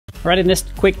All right, in this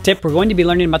quick tip, we're going to be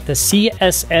learning about the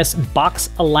CSS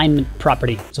Box Alignment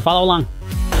Property. So follow along.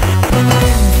 All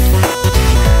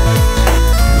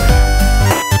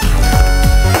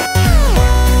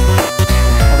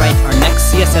right, our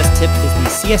next CSS tip is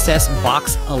the CSS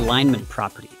Box Alignment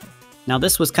Property. Now,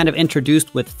 this was kind of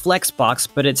introduced with flexbox,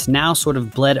 but it's now sort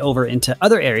of bled over into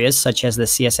other areas such as the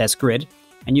CSS grid,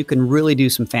 and you can really do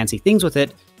some fancy things with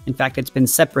it. In fact, it's been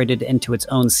separated into its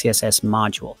own CSS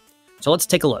module. So let's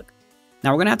take a look. Now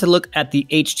we're going to have to look at the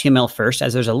HTML first,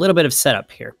 as there's a little bit of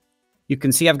setup here. You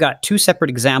can see I've got two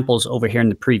separate examples over here in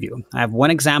the preview. I have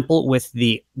one example with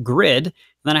the grid, and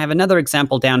then I have another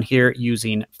example down here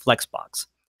using flexbox.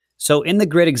 So in the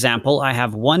grid example, I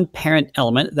have one parent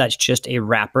element that's just a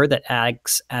wrapper that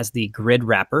acts as the grid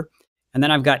wrapper. And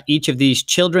then I've got each of these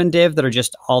children div that are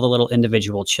just all the little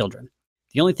individual children.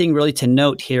 The only thing really to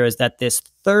note here is that this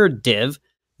third div,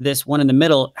 this one in the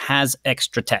middle, has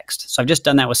extra text. So I've just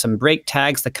done that with some break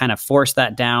tags to kind of force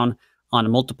that down on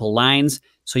multiple lines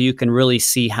so you can really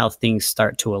see how things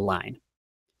start to align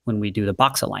when we do the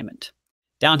box alignment.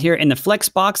 Down here in the flex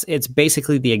box, it's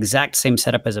basically the exact same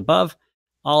setup as above.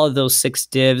 All of those 6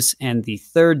 divs, and the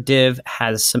third div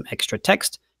has some extra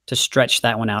text to stretch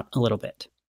that one out a little bit.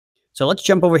 So let's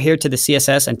jump over here to the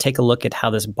CSS and take a look at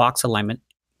how this box alignment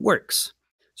works.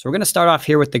 So we're going to start off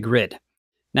here with the grid.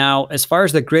 Now, as far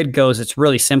as the grid goes, it's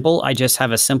really simple. I just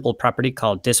have a simple property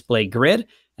called display grid,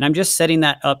 and I'm just setting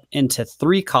that up into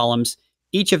 3 columns,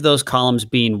 each of those columns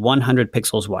being 100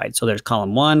 pixels wide. So there's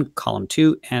column 1, column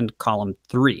 2, and column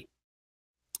 3.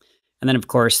 And then, of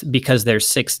course, because there's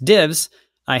 6 divs,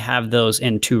 I have those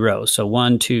in 2 rows. So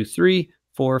 1, 2, 3,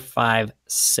 4, 5,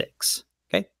 6.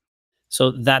 Okay,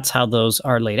 so that's how those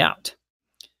are laid out.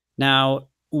 Now,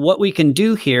 what we can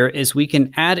do here is we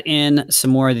can add in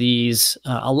some more of these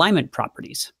alignment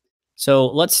properties. So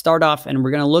let's start off, and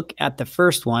we're going to look at the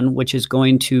first one, which is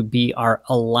going to be our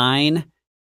align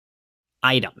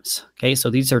items. Okay, so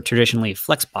these are traditionally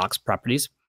flexbox properties.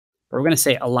 But we're going to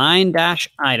say align dash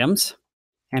items,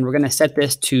 and we're going to set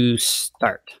this to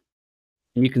start.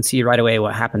 And you can see right away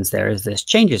what happens there is this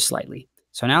changes slightly.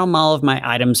 So now all of my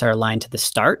items are aligned to the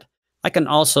start. I can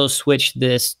also switch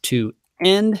this to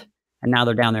end, and now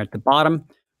they're down there at the bottom,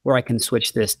 or I can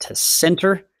switch this to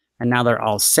center, and now they're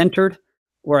all centered,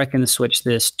 or I can switch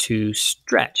this to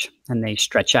stretch, and they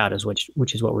stretch out,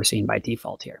 which is what we're seeing by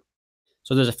default here.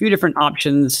 So there's a few different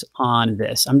options on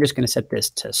this. I'm just going to set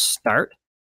this to start.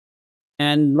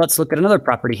 And let's look at another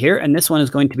property here, and this one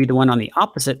is going to be the one on the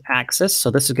opposite axis.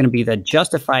 So this is going to be the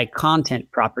justify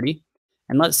content property.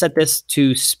 And let's set this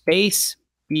to space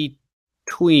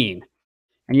between.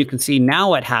 And you can see now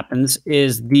what happens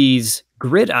is these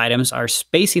grid items are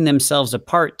spacing themselves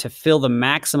apart to fill the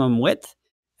maximum width,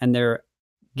 and they're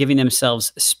giving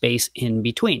themselves space in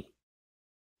between.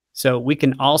 So we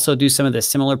can also do some of the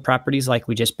similar properties like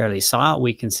we just barely saw.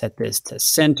 We can set this to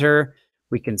center.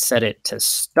 We can set it to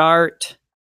start.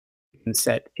 We can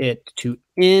set it to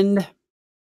end.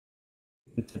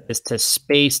 We can set this to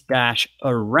space dash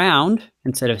around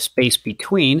instead of space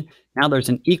between. Now there's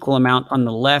an equal amount on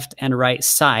the left and right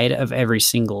side of every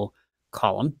single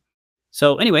column.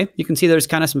 So anyway, you can see there's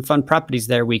kind of some fun properties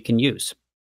there we can use.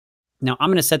 Now I'm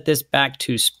going to set this back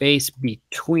to space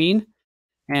between.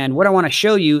 And what I want to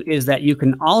show you is that you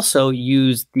can also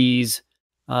use these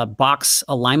box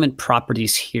alignment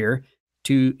properties here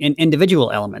in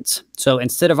individual elements. So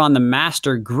instead of on the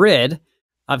master grid,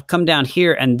 I've come down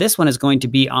here, and this one is going to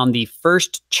be on the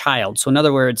first child. So in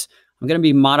other words, I'm going to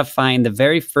be modifying the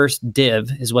very first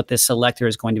div is what this selector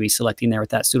is going to be selecting there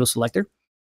with that pseudo selector.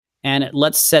 And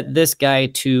let's set this guy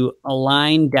to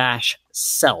align dash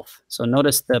self. So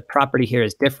notice the property here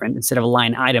is different. Instead of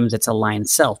align items, it's align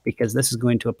self, because this is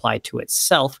going to apply to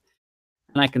itself.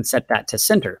 And I can set that to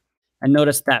center. And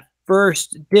notice that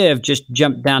first div just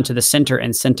jumped down to the center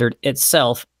and centered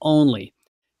itself only.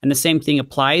 And the same thing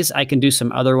applies. I can do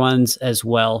some other ones as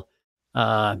well.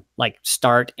 Like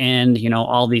start, end,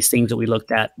 all these things that we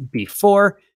looked at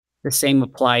before. The same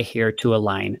apply here to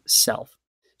align self.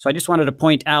 So I just wanted to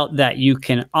point out that you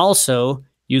can also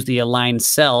use the align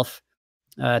self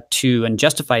and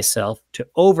justify self to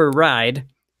override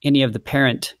any of the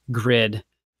parent grid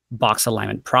box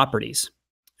alignment properties.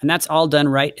 And that's all done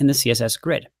right in the CSS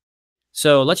grid.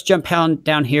 So let's jump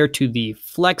down here to the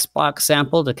flexbox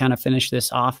sample to kind of finish this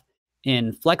off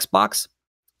in flexbox.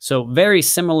 So very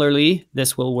similarly,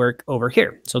 this will work over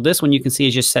here. So this one you can see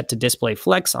is just set to display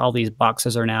flex. All these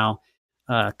boxes are now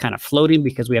kind of floating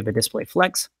because we have the display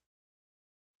flex.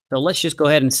 So let's just go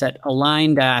ahead and set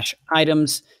align dash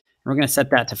items. And we're going to set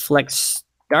that to flex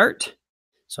start.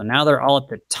 So now they're all at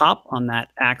the top on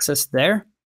that axis there.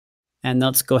 And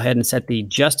let's go ahead and set the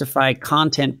justify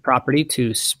content property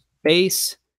to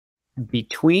space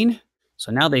between.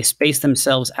 So now they space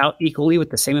themselves out equally with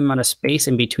the same amount of space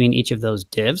in between each of those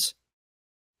divs.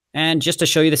 And just to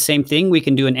show you the same thing, we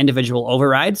can do an individual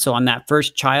override. So on that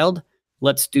first child,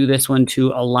 let's do this one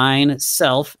to align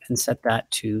self and set that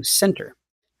to center.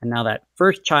 And now that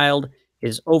first child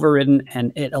is overridden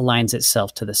and it aligns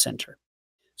itself to the center.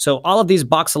 So all of these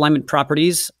box alignment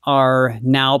properties are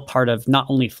now part of not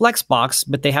only Flexbox,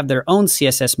 but they have their own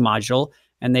CSS module,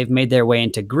 and they've made their way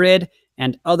into grid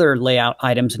and other layout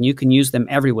items, and you can use them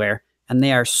everywhere, and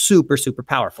they are super, super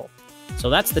powerful. So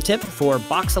that's the tip for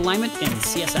box alignment in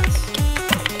CSS.